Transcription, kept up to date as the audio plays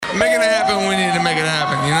making it happen when we need to make it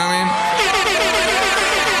happen. You know what I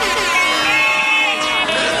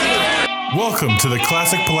mean? Welcome to the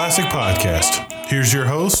Classic Pulaski Podcast. Here's your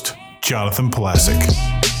host, Jonathan Pulaski.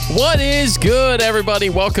 What is good, everybody?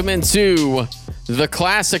 Welcome into the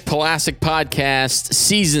Classic Pulaski Podcast,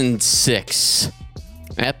 Season 6,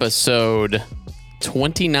 Episode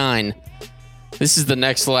 29. This is the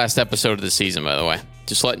next to last episode of the season, by the way.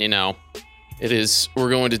 Just letting you know.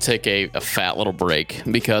 We're going to take a fat little break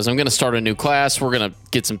because I'm going to start a new class. We're going to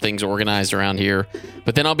get some things organized around here.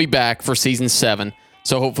 But then I'll be back for Season 7.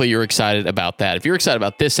 So hopefully you're excited about that. If you're excited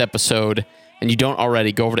about this episode and you don't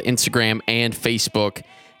already, go over to Instagram and Facebook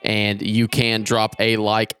and you can drop a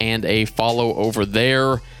like and a follow over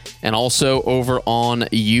there. And also over on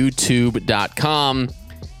youtube.com,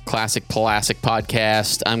 Classic Pulaski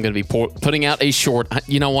Podcast. I'm going to be putting out a short.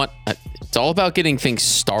 You know what? It's all about getting things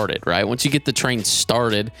started, right? Once you get the train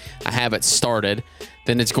started, I have it started,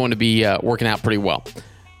 then it's going to be working out pretty well.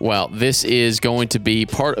 Well, this is going to be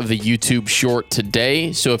part of the YouTube short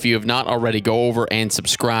today. So if you have not already, go over and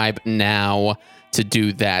subscribe now to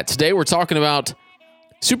do that. Today we're talking about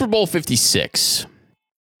Super Bowl 56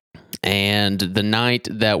 and the night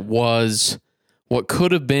that was what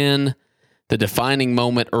could have been the defining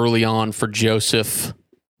moment early on for Joe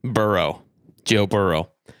Burrow.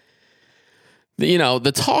 You know,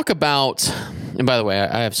 the talk about, and by the way,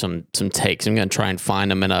 I have some takes. I'm going to try and find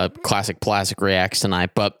them in a Classic Pulaski Reacts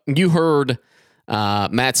tonight. But you heard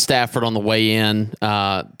Matt Stafford on the way in,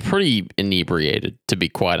 pretty inebriated, to be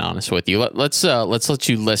quite honest with you. Let's let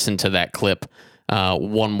you listen to that clip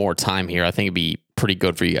one more time here. I think it'd be pretty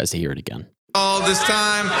good for you guys to hear it again. All this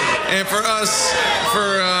time, and for us,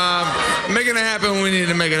 for making it happen when we need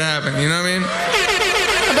to make it happen. You know what I mean?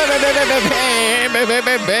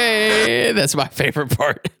 That's my favorite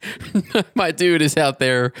part. My dude is out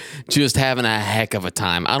there just having a heck of a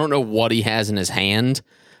time. I don't know what he has in his hand.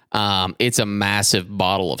 It's a massive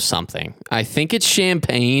bottle of something. I think it's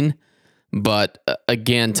champagne, but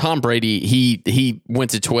again, Tom Brady, he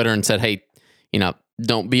went to Twitter and said, hey, you know,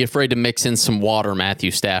 don't be afraid to mix in some water,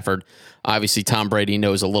 Matthew Stafford. Obviously, Tom Brady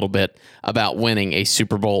knows a little bit about winning a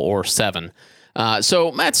Super Bowl or 7.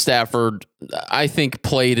 So Matt Stafford, I think,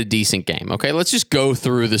 played a decent game. Okay, let's just go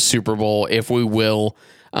through the Super Bowl, if we will,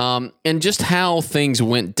 and just how things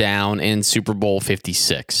went down in Super Bowl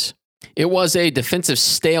 56. It was a defensive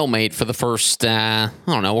stalemate for the first,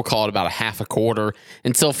 we'll call it about a half a quarter,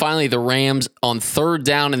 until finally the Rams on 3rd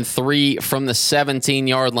down and 3 from the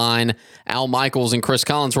 17-yard line, Al Michaels and Chris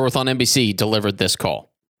Collinsworth on NBC delivered this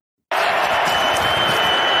call.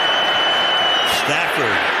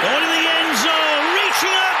 Stafford going to the end zone,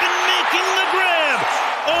 reaching up and making the grab.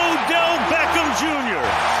 Odell Beckham Jr.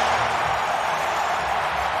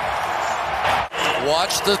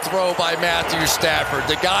 Watch the throw by Matthew Stafford,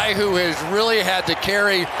 the guy who has really had to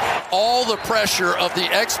carry all the pressure of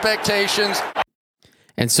the expectations.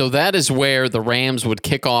 And so that is where the Rams would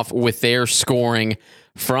kick off with their scoring.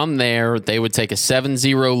 From there, they would take a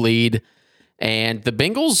 7-0 lead. And the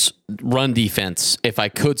Bengals' run defense, if I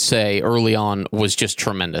could say early on, was just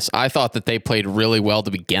tremendous. I thought that they played really well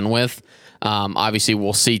to begin with. Obviously,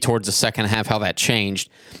 we'll see towards the second half how that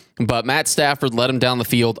changed. But Matt Stafford led him down the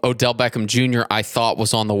field. Odell Beckham Jr., I thought,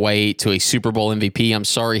 was on the way to a Super Bowl MVP. I'm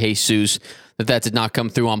sorry, Jesus, that did not come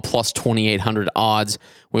through on plus 2,800 odds.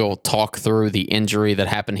 We'll talk through the injury that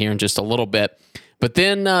happened here in just a little bit. But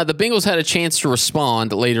then the Bengals had a chance to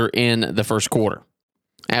respond later in the first quarter.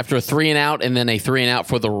 After a 3-and-out and then a 3-and-out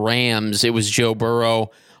for the Rams, it was Joe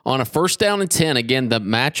Burrow on a 1st down and 10. Again, the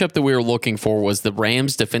matchup that we were looking for was the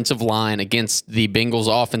Rams defensive line against the Bengals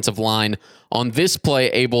offensive line. On this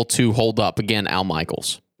play, able to hold up. Again, Al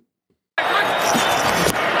Michaels. Straight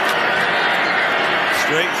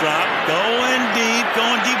drop, going deep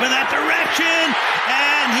in that direction.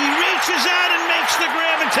 And he reaches out and makes the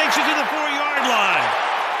grab and takes it to the 4-yard line.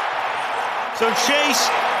 So Chase,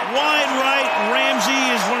 wide right.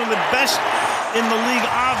 Ramsey is one of the best in the league,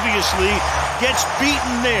 obviously. Gets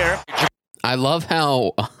beaten there. I love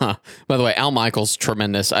how, by the way, Al Michaels,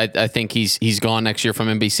 tremendous. I think he's gone next year from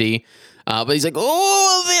NBC. But he's like,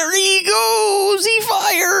 oh, there he goes. He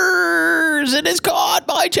fires. And it's caught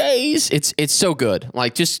by Chase. It's so good.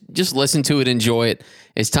 Like, just listen to it, enjoy it.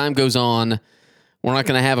 As time goes on, we're not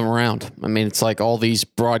going to have him around. I mean, it's like all these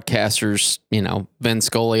broadcasters, you know, Vin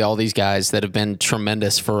Scully, all these guys that have been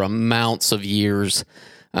tremendous for amounts of years.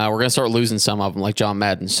 We're going to start losing some of them, like John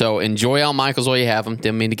Madden. So enjoy Al Michaels while you have him.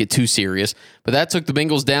 Didn't mean to get too serious. But that took the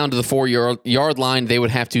Bengals down to the 4-yard line. They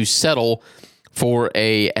would have to settle for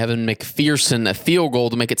a Evan McPherson field goal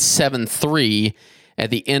to make it 7-3 at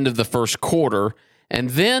the end of the first quarter.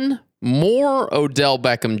 And then more Odell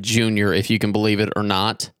Beckham Jr., if you can believe it or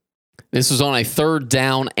not. This was on a 3rd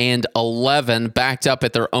down and 11, backed up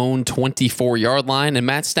at their own 24-yard line, and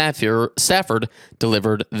Matt Stafford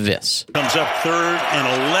delivered this. Comes up 3rd and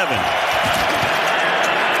 11.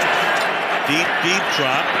 Deep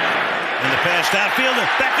drop. And the pass downfield, and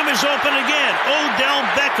Beckham is open again. Odell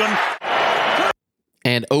Beckham.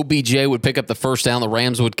 And OBJ would pick up the first down. The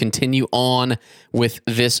Rams would continue on with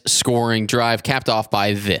this scoring drive, capped off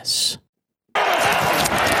by this.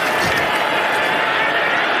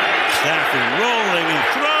 Stafford rolling and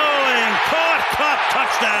throwing. Caught,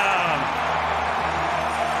 touchdown.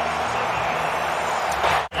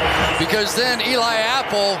 Because then Eli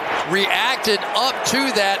Apple reacted up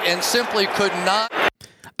to that and simply could not.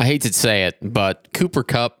 I hate to say it, but Cooper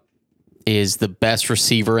Kupp is the best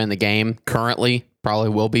receiver in the game currently. Probably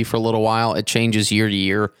will be for a little while. It changes year to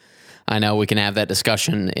year. I know we can have that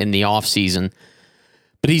discussion in the offseason,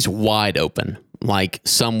 but he's wide open. Like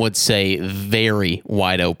some would say, very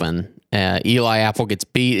wide open. Eli Apple gets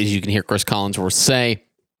beat, as you can hear Chris Collinsworth say,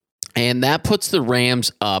 and that puts the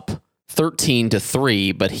Rams up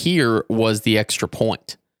 13-3, but here was the extra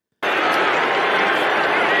point.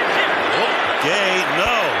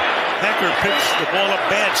 Hecker picks the ball up,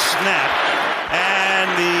 bad snap, and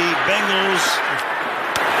the Bengals,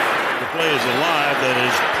 the play is alive, that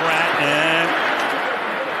is Pratt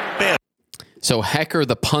and Bell. So Hecker,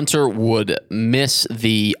 the punter, would miss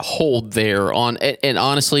the hold there on, and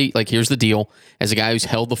honestly, like here's the deal, as a guy who's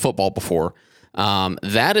held the football before,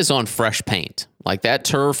 that is on fresh paint. Like that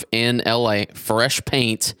turf in LA, fresh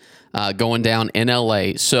paint going down in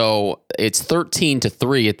LA. So it's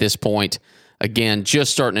 13-3 at this point. Again,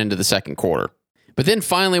 just starting into the second quarter. But then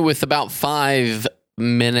finally, with about 5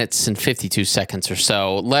 minutes and 52 seconds or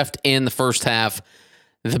so left in the first half,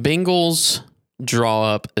 the Bengals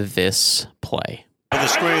draw up this play. On the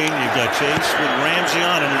screen, you've got Chase with Ramsey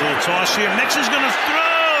on and a little toss here. Mixon's going to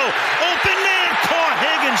throw. Open man, caught.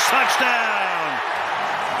 Higgins, touchdown.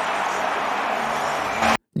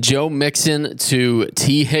 Joe Mixon to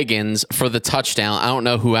T. Higgins for the touchdown. I don't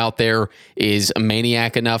know who out there is a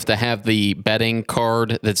maniac enough to have the betting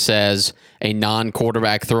card that says a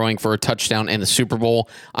non-quarterback throwing for a touchdown in the Super Bowl.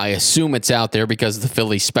 I assume it's out there because of the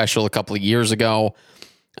Philly special a couple of years ago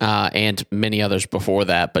and many others before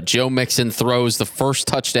that. But Joe Mixon throws the first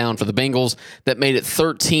touchdown for the Bengals that made it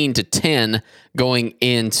 13-10 going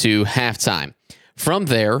into halftime. From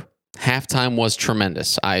there, halftime was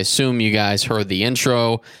tremendous. I assume you guys heard the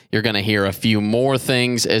intro. You're going to hear a few more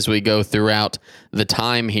things as we go throughout the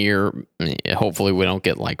time here. Hopefully we don't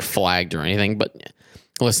get like flagged or anything, but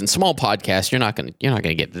listen, small podcast, you're not going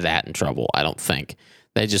to get that in trouble, I don't think.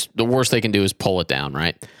 The worst they can do is pull it down,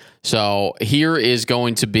 right? So here is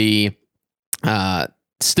going to be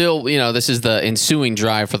still, this is the ensuing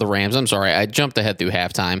drive for the Rams. I'm sorry, I jumped ahead through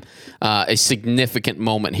halftime. A significant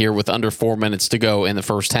moment here with under 4 minutes to go in the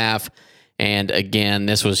first half. And again,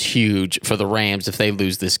 this was huge for the Rams if they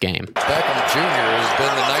lose this game. Beckham Jr. has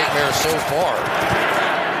been the nightmare so far.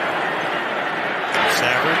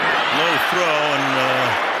 Stafford, low throw, and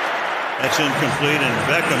that's incomplete, and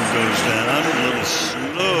Beckham goes down a little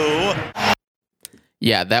slow.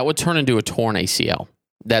 Yeah, that would turn into a torn ACL.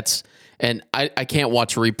 And I can't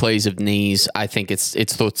watch replays of knees. I think it's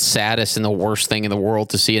the saddest and the worst thing in the world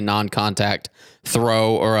to see a non-contact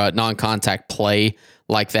throw or a non-contact play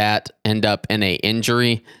like that end up in a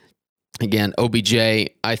injury. Again, OBJ,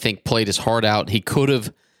 I think, played his heart out. He could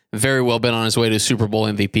have very well been on his way to Super Bowl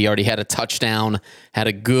MVP. Already had a touchdown, had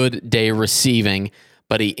a good day receiving,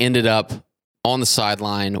 but he ended up on the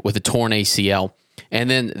sideline with a torn ACL. And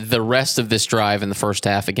then the rest of this drive in the first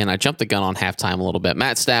half, again, I jumped the gun on halftime a little bit.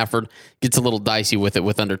 Matt Stafford gets a little dicey with it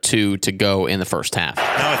with under 2 to go in the first half.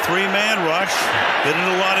 Now a 3-man rush. Did it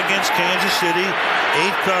a lot against Kansas City.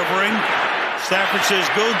 8 covering. Stafford says,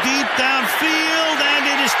 go deep downfield, and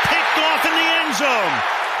it is picked off in the end zone.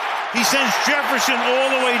 He sends Jefferson all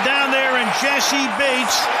the way down there, and Jesse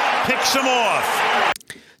Bates picks him off.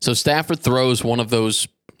 So Stafford throws one of those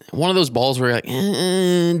balls where you're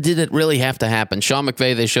like, did it really have to happen? Sean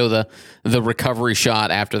McVay, they show the recovery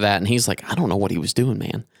shot after that, and he's like, I don't know what he was doing,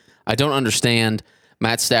 man. I don't understand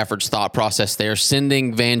Matt Stafford's thought process there.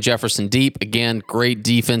 Sending Van Jefferson deep, again, great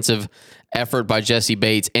defensive effort by Jesse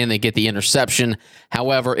Bates, and they get the interception.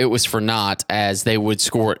 However, it was for naught, as they would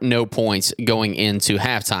score no points going into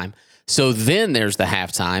halftime. So then there's the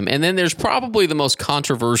halftime, and then there's probably the most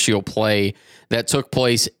controversial play that took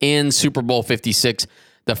place in Super Bowl 56,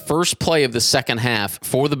 the first play of the second half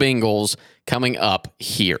for the Bengals coming up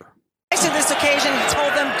here. On this occasion, he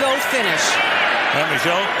told them, go finish.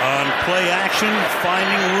 Michelle on play action,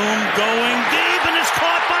 finding room, going deep, and it's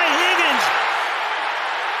caught by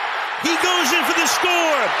He goes in for the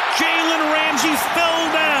score. Jalen Ramsey fell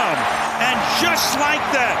down. And just like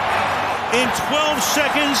that, in 12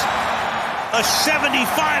 seconds, a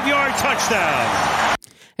 75-yard touchdown.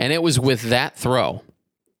 And it was with that throw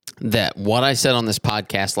that what I said on this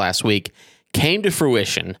podcast last week came to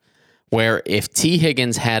fruition, where if T.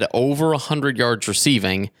 Higgins had over 100 yards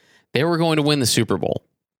receiving, they were going to win the Super Bowl.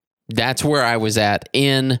 That's where I was at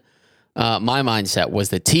in my mindset, was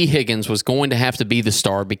that T. Higgins was going to have to be the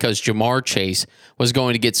star because Jamar Chase was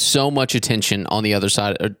going to get so much attention on the other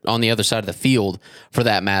side of the field, for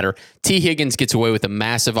that matter. T. Higgins gets away with a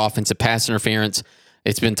massive offensive pass interference.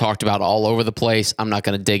 It's been talked about all over the place. I'm not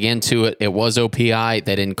going to dig into it. It was OPI.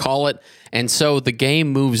 They didn't call it. And so the game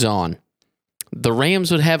moves on. The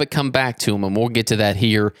Rams would have it come back to them, and we'll get to that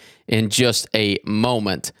here in just a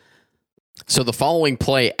moment. So the following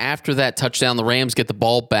play after that touchdown, the Rams get the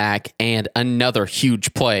ball back, and another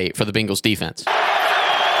huge play for the Bengals defense.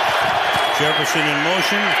 Jefferson in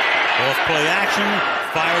motion, off play action,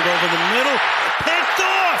 fired over the middle, picked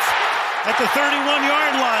off at the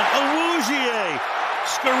 31-yard line. Awuzie,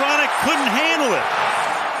 Skoranek couldn't handle it.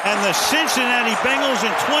 And the Cincinnati Bengals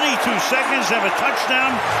in 22 seconds have a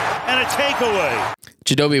touchdown and a takeaway.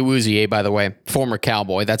 Chidobe Awuzie, by the way, former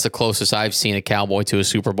Cowboy. That's the closest I've seen a Cowboy to a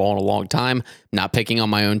Super Bowl in a long time. Not picking on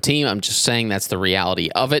my own team. I'm just saying that's the reality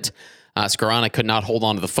of it. Skoranek could not hold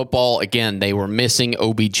on to the football. Again, they were missing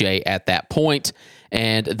OBJ at that point,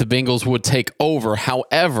 and the Bengals would take over.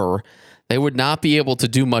 However, they would not be able to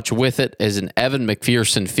do much with it, as an Evan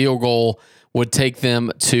McPherson field goal would take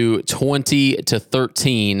them to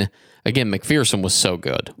 20-13. Again, McPherson was so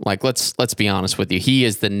good. Like, let's be honest with you. He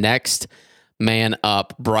is the next man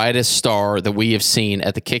up, brightest star that we have seen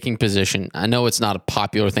at the kicking position. I know it's not a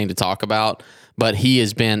popular thing to talk about, but he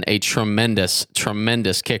has been a tremendous,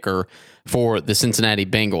 tremendous kicker for the Cincinnati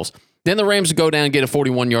Bengals. Then the Rams would go down and get a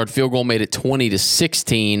 41-yard field goal, made it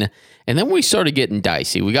 20-16, and then we started getting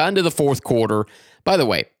dicey. We got into the fourth quarter. By the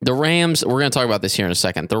way, the Rams, we're going to talk about this here in a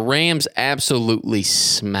second. The Rams absolutely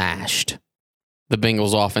smashed the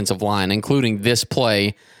Bengals offensive line, including this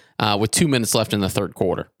play with 2 minutes left in the third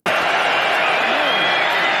quarter.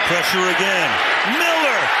 Pressure again.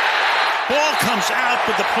 Miller. Ball comes out,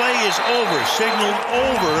 but the play is over. Signaled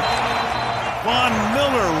over. Von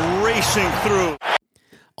Miller racing through.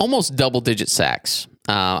 Almost double-digit sacks.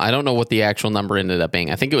 I don't know what the actual number ended up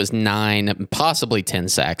being. I think it was 9, possibly 10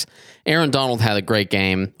 sacks. Aaron Donald had a great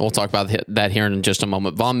game. We'll talk about that here in just a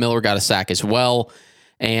moment. Von Miller got a sack as well.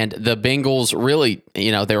 And the Bengals really,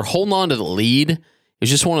 they were holding on to the lead. It was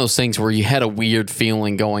just one of those things where you had a weird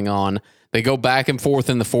feeling going on. They go back and forth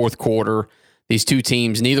in the fourth quarter. These two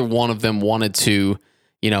teams, neither one of them wanted to,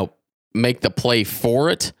 make the play for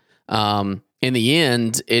it. In the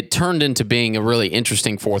end, it turned into being a really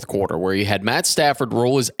interesting fourth quarter where you had Matt Stafford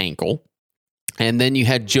roll his ankle, and then you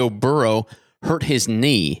had Joe Burrow hurt his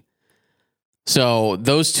knee. So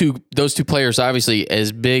those two players, obviously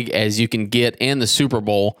as big as you can get in the Super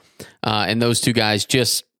Bowl, and those two guys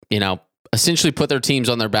just, essentially put their teams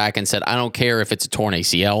on their back and said, I don't care if it's a torn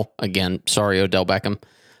ACL. Again, sorry, Odell Beckham.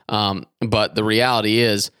 But the reality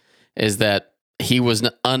is that he was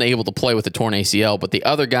unable to play with the torn ACL, but the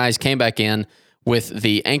other guys came back in with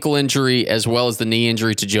the ankle injury as well as the knee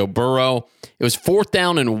injury to Joe Burrow. It was 4th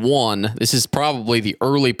down and 1. This is probably the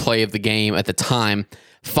early play of the game at the time.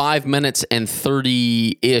 5 minutes and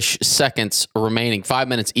 30-ish seconds remaining, 5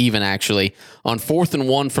 minutes even actually, on 4th and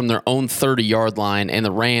 1 from their own 30-yard line, and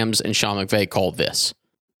the Rams and Sean McVay called this.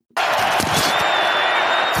 Kupp,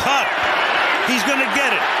 he's going to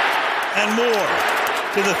get it, and more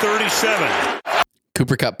to the 37.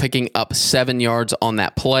 Cooper Kupp picking up 7 yards on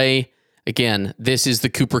that play. Again, this is the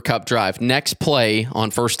Cooper Kupp drive. Next play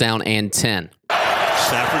on 1st down and 10.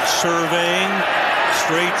 Stafford surveying,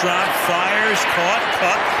 straight drop, fires, caught,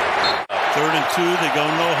 Kupp. 3rd and 2, they go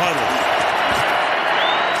no huddle.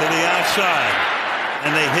 To the outside,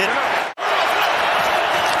 and they hit.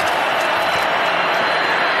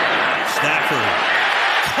 Stafford,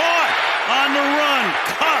 caught on the run,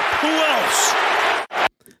 Kupp, who else?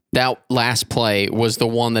 That last play was the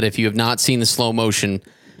one that if you have not seen the slow motion,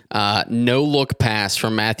 no look pass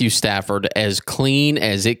from Matthew Stafford, as clean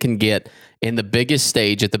as it can get in the biggest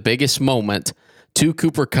stage at the biggest moment to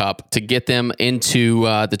Cooper Kupp to get them into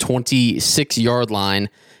the 26-yard line.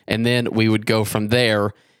 And then we would go from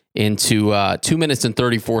there into 2 minutes and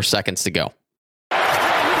 34 seconds to go.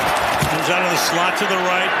 Comes out of the slot to the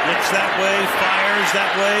right, looks that way, fires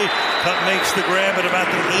that way. Kupp makes the grab at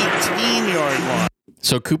about the 18-yard line.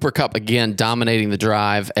 So Cooper Kupp, again, dominating the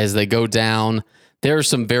drive as they go down. There are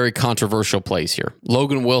some very controversial plays here.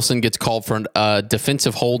 Logan Wilson gets called for a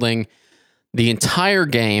defensive holding. The entire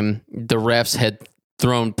game, the refs had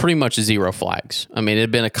thrown pretty much 0 flags. I mean, it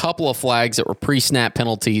had been a couple of flags that were pre-snap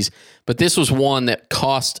penalties, but this was one that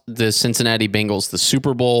cost the Cincinnati Bengals the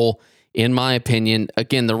Super Bowl, in my opinion.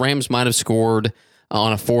 Again, the Rams might have scored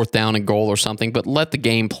on a 4th down and goal or something, but let the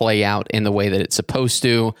game play out in the way that it's supposed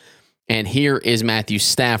to. And here is Matthew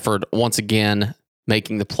Stafford once again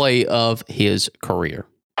making the play of his career.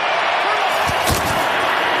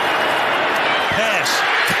 Pass.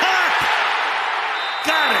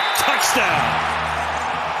 Got it. Touchdown.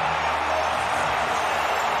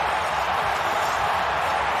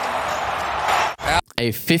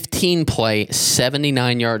 A 15-play,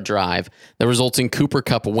 79-yard drive that results in Cooper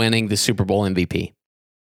Kupp winning the Super Bowl MVP.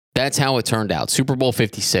 That's how it turned out. Super Bowl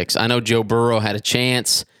 56. I know Joe Burrow had a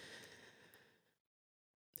chance.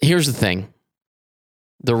 Here's the thing.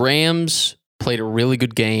 The Rams played a really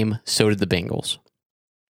good game. So did the Bengals.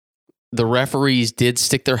 The referees did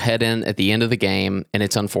stick their head in at the end of the game, and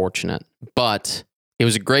it's unfortunate. But it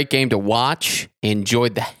was a great game to watch.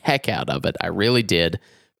 Enjoyed the heck out of it. I really did.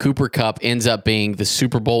 Cooper Kupp ends up being the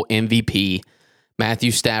Super Bowl MVP. Matthew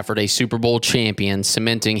Stafford, a Super Bowl champion,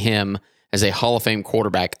 cementing him as a Hall of Fame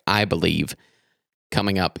quarterback, I believe,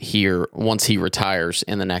 coming up here once he retires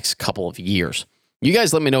in the next couple of years. You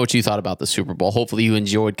guys let me know what you thought about the Super Bowl. Hopefully you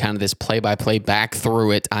enjoyed kind of this play-by-play back through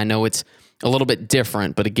it. I know it's a little bit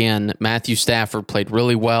different, but again, Matthew Stafford played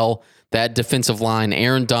really well. That defensive line,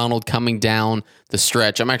 Aaron Donald coming down the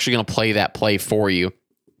stretch. I'm actually going to play that play for you.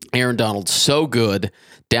 Aaron Donald, so good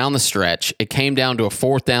down the stretch. It came down to a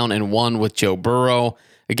 4th down and 1 with Joe Burrow.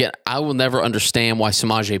 Again, I will never understand why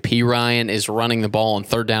Samaje Perine is running the ball on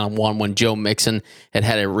 3rd down and 1 when Joe Mixon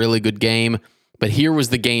had a really good game. But here was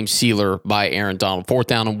the game sealer by Aaron Donald. 4th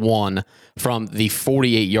down and 1 from the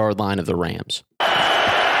 48-yard line of the Rams.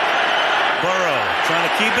 Burrow trying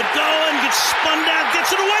to keep it going, gets spun down,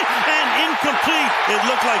 gets it away, and incomplete. It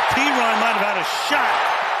looked like Perine might have had a shot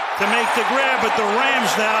to make the grab, but the Rams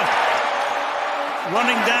now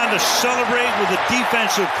running down to celebrate with a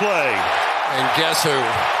defensive play. And guess who?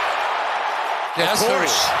 Guess Of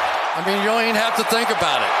course. who? I mean, you don't even have to think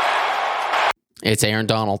about it. It's Aaron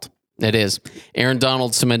Donald. It is. Aaron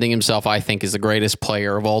Donald cementing himself, I think, is the greatest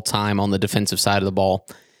player of all time on the defensive side of the ball.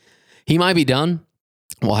 He might be done.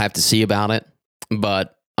 We'll have to see about it.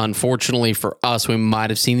 But unfortunately for us, we might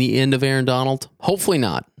have seen the end of Aaron Donald. Hopefully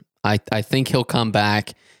not. I think he'll come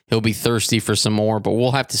back. He'll be thirsty for some more, but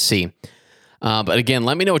we'll have to see. But again,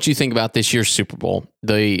 let me know what you think about this year's Super Bowl.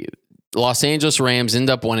 The Los Angeles Rams end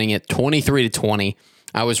up winning it 23-20.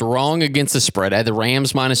 I was wrong against the spread. I had the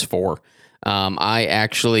Rams -4. I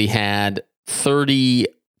actually had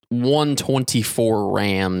 31-24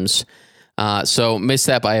 Rams. So missed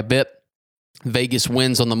that by a bit. Vegas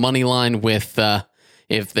wins on the money line with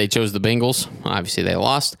if they chose the Bengals. Obviously, they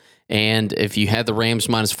lost. And if you had the Rams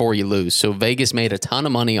 -4, you lose. So Vegas made a ton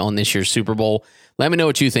of money on this year's Super Bowl. Let me know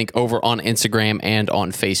what you think over on Instagram and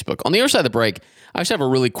on Facebook. On the other side of the break, I just have a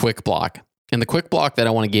really quick block. And the quick block that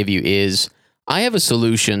I want to give you is I have a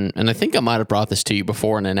solution, and I think I might have brought this to you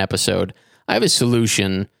before in an episode. I have a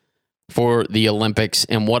solution for the Olympics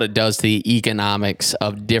and what it does to the economics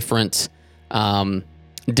of different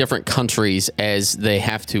countries as they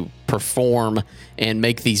have to perform and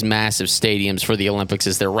make these massive stadiums for the Olympics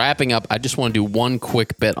as they're wrapping up. I just want to do one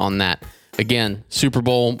quick bit on that. Again, Super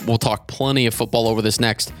Bowl, we'll talk plenty of football over this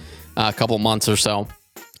next couple months or so.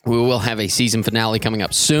 We will have a season finale coming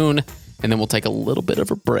up soon, and then we'll take a little bit of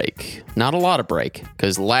a break. Not a lot of break,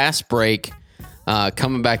 because last break,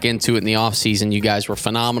 coming back into it in the offseason, you guys were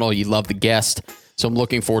phenomenal. You loved the guest. So I'm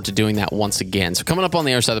looking forward to doing that once again. So coming up on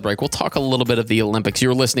the other side of the break, we'll talk a little bit of the Olympics.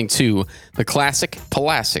 You're listening to the Classic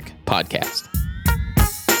Pulaski Podcast.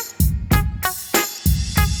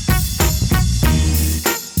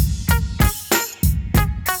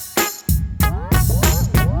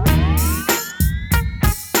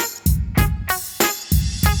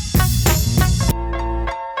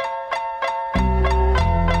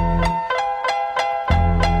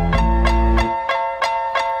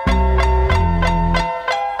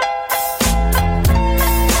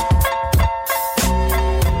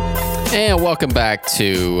 And welcome back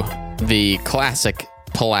to the Classic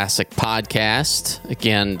Pulaski Podcast.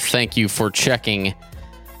 Again, thank you for checking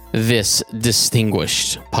this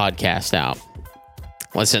distinguished podcast out.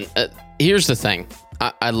 Listen, here's the thing.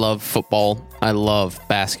 I love football. I love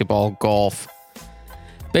basketball, golf.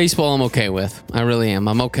 Baseball, I'm okay with. I really am.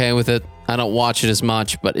 I'm okay with it. I don't watch it as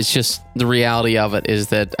much, but it's just the reality of it is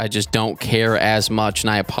that I just don't care as much, and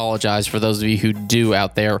I apologize for those of you who do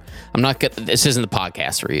out there. This isn't the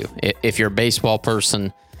podcast for you. If you're a baseball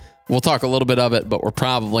person, we'll talk a little bit of it, but we're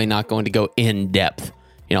probably not going to go in depth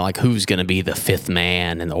like who's going to be the fifth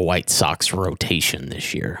man in the White Sox rotation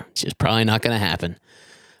this year. It's just probably not going to happen.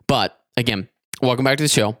 But again, welcome back to the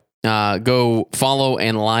show. Go follow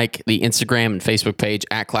and like the Instagram and Facebook page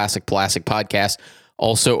at Classic Plastic Podcast.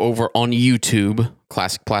 Also over on YouTube,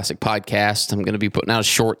 Classic Plastic Podcast. I'm going to be putting out a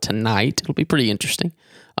short tonight. It'll be pretty interesting.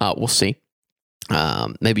 We'll see.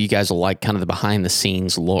 Maybe you guys will like kind of the behind the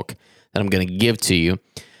scenes look that I'm going to give to you.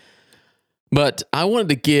 But I wanted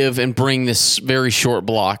to give and bring this very short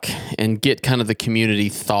block and get kind of the community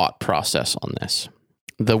thought process on this.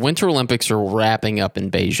 The Winter Olympics are wrapping up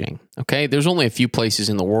in Beijing. Okay, there's only a few places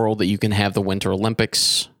in the world that you can have the Winter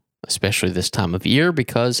Olympics, especially this time of year,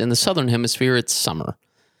 because in the Southern Hemisphere, it's summer.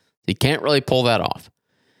 You can't really pull that off.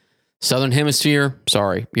 Southern Hemisphere,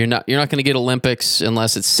 sorry, you're not going to get Olympics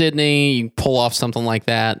unless it's Sydney. You can pull off something like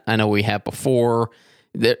that. I know we have before.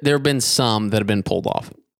 There have been some that have been pulled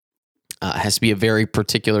off. It has to be a very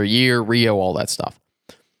particular year, Rio, all that stuff.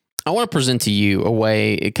 I want to present to you a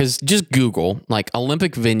way, because just Google like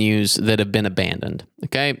Olympic venues that have been abandoned.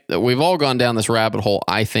 Okay, we've all gone down this rabbit hole.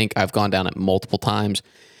 I think I've gone down it multiple times,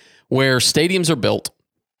 where stadiums are built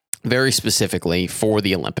very specifically for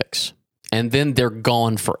the Olympics, and then they're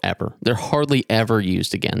gone forever. They're hardly ever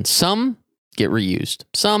used again. Some get reused,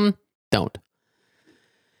 some don't.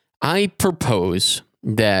 I propose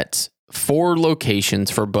that 4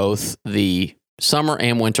 locations for both the Summer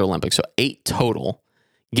and Winter Olympics, so 8 total,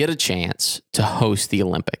 get a chance to host the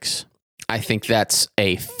Olympics. I think that's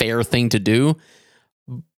a fair thing to do,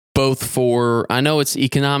 both for, I know it's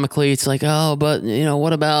economically, it's like, oh, but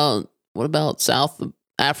what about South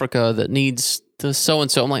Africa that needs the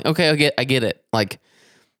so-and-so? I'm like, okay, I get it. Like,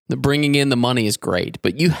 the bringing in the money is great,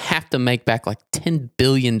 but you have to make back like $10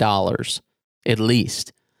 billion at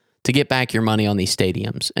least to get back your money on these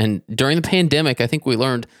stadiums. And during the pandemic, I think we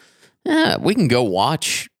learned, we can go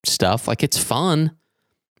watch stuff. Like, it's fun.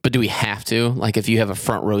 But do we have to? Like, if you have a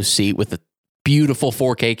front row seat with the beautiful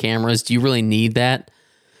 4K cameras, do you really need that?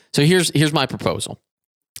 So here's my proposal.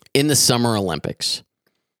 In the Summer Olympics,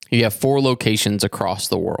 you have 4 locations across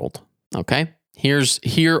the world. Okay?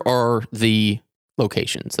 Here are the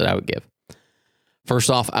locations that I would give. First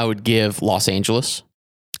off, I would give Los Angeles,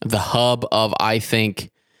 the hub of, I think,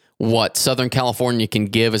 what Southern California can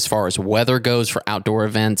give as far as weather goes for outdoor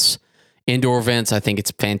events. Indoor events, I think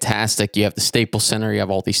it's fantastic. You have the Staples Center, you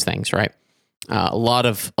have all these things, right? A lot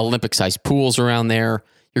of Olympic-sized pools around there.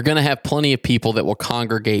 You're going to have plenty of people that will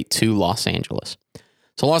congregate to Los Angeles.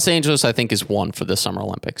 So Los Angeles, I think, is one for the Summer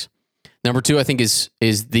Olympics. Number 2, I think, is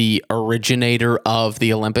the originator of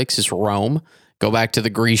the Olympics, is Rome. Go back to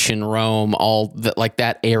the Grecian Rome, all that, like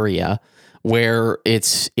that area where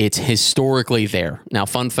it's historically there. Now,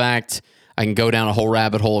 fun fact, I can go down a whole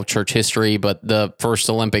rabbit hole of church history, but the first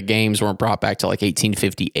Olympic Games weren't brought back to like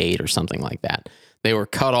 1858 or something like that. They were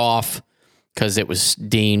cut off because it was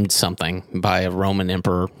deemed something by a Roman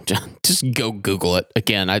emperor. Just go Google it.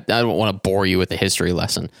 Again, I don't want to bore you with the history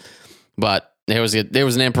lesson, but there was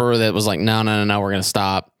an emperor that was like, no, we're going to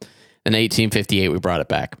stop. In 1858, we brought it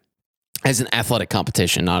back as an athletic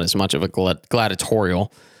competition, not as much of a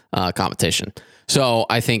gladiatorial competition. So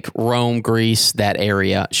I think Rome, Greece, that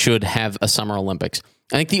area should have a Summer Olympics.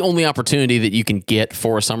 I think the only opportunity that you can get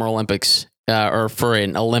for a Summer Olympics or for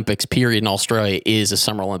an Olympics period in Australia is a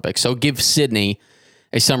Summer Olympics. So give Sydney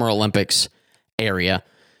a Summer Olympics area.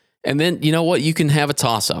 And then, you know what? You can have a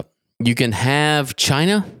toss-up. You can have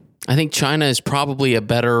China. I think China is probably a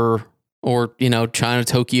better, or, China,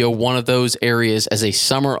 Tokyo, one of those areas as a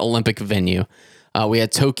Summer Olympic venue. We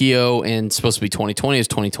had Tokyo, and supposed to be 2020, it's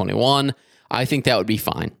 2021. I think that would be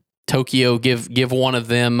fine. Tokyo, give one of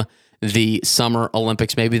them the Summer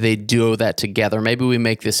Olympics. Maybe they duo that together. Maybe we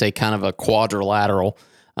make this a kind of a quadrilateral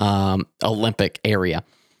Olympic area.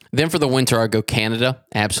 Then for the winter, I'd go Canada.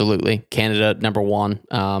 Absolutely. Canada, number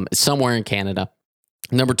 1. Somewhere in Canada.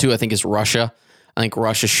 Number 2, I think, is Russia. I think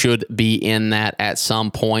Russia should be in that at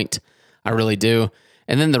some point. I really do.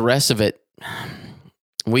 And then the rest of it,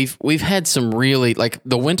 we've had some really, like,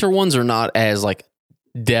 the winter ones are not as like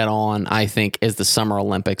dead on, I think, as the Summer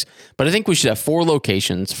Olympics. But I think we should have 4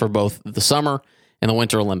 locations for both the Summer and the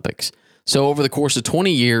Winter Olympics. So over the course of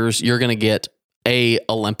 20 years, you're going to get a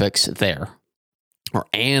Olympics there, or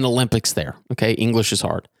an Olympics there. Okay, English is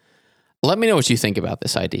hard. Let me know what you think about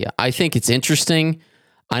this idea. I think it's interesting.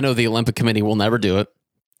 I know the Olympic Committee will never do it,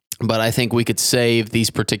 but I think we could save these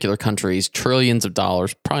particular countries trillions of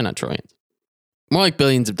dollars, probably not trillions, more like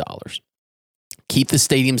billions of dollars. Keep the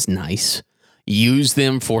stadiums nice. Use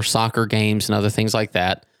them for soccer games and other things like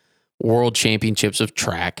that. World championships of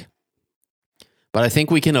track. But I think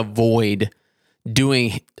we can avoid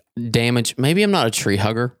doing damage. Maybe I'm not a tree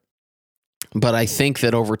hugger. But I think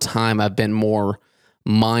that over time I've been more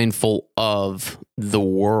mindful of the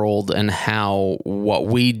world and how what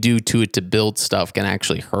we do to it to build stuff can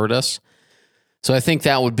actually hurt us. So I think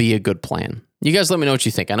that would be a good plan. You guys let me know what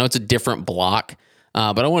you think. I know it's a different block,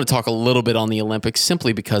 but I want to talk a little bit on the Olympics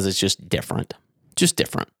simply because it's just different. Just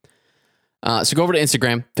different. So go over to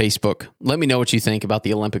Instagram, Facebook. Let me know what you think about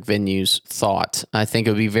the Olympic venues thought. I think it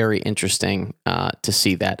would be very interesting to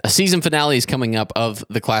see that. A season finale is coming up of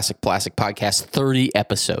the Classic Plastic Podcast, 30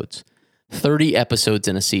 episodes. 30 episodes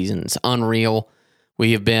in a season. It's unreal.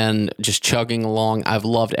 We have been just chugging along. I've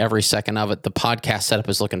loved every second of it. The podcast setup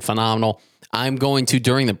is looking phenomenal. I'm going to,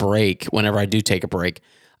 during the break, whenever I do take a break,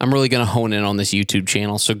 I'm really going to hone in on this YouTube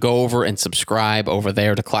channel. So go over and subscribe over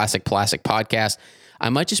there to Classic Plastic Podcast. I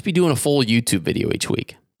might just be doing a full YouTube video each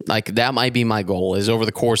week. Like, that might be my goal, is over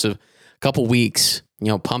the course of a couple weeks,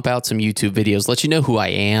 pump out some YouTube videos, let you know who I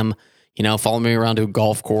am. Follow me around to a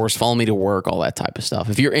golf course, follow me to work, all that type of stuff.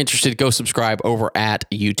 If you're interested, go subscribe over at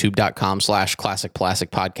youtube.com/Classic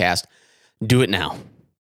Plastic Podcast. Do it now,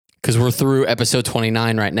 because we're through episode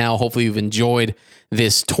 29 right now. Hopefully you've enjoyed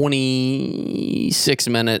this 26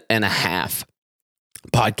 minute and a half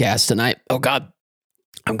podcast tonight. Oh God,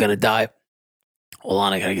 I'm going to die. Hold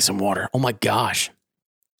on, I got to get some water. Oh my gosh.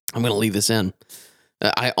 I'm going to leave this in.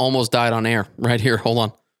 I almost died on air right here. Hold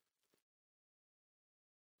on.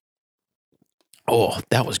 Oh,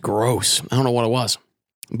 that was gross. I don't know what it was.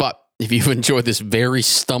 But if you've enjoyed this very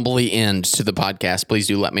stumbly end to the podcast, please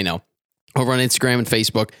do let me know. Over on Instagram and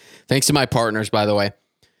Facebook. Thanks to my partners, by the way.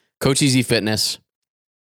 Coach Easy Fitness,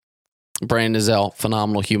 Brandon Nizell,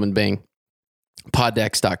 phenomenal human being.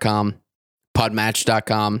 Poddex.com,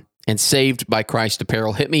 Podmatch.com, and Saved by Christ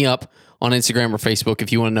Apparel. Hit me up on Instagram or Facebook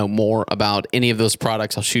if you want to know more about any of those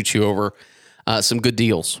products. I'll shoot you over some good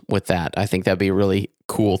deals with that. I think that'd be a really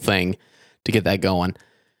cool thing to get that going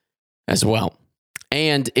as well.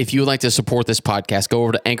 And if you would like to support this podcast, go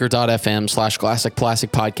over to anchor.fm/Classic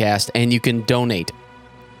Plastic Podcast, and you can donate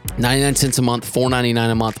 99 cents a month,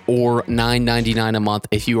 $4.99 a month, or $9.99 a month.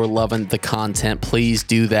 If you are loving the content, please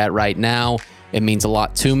do that right now. It means a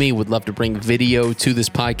lot to me. Would love to bring video to this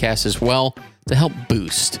podcast as well to help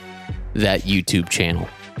boost that YouTube channel.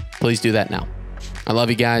 Please do that now. I love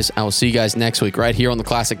you guys. I will see you guys next week right here on the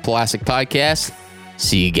Classic Plastic Podcast.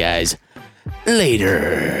 See you guys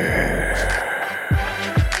later.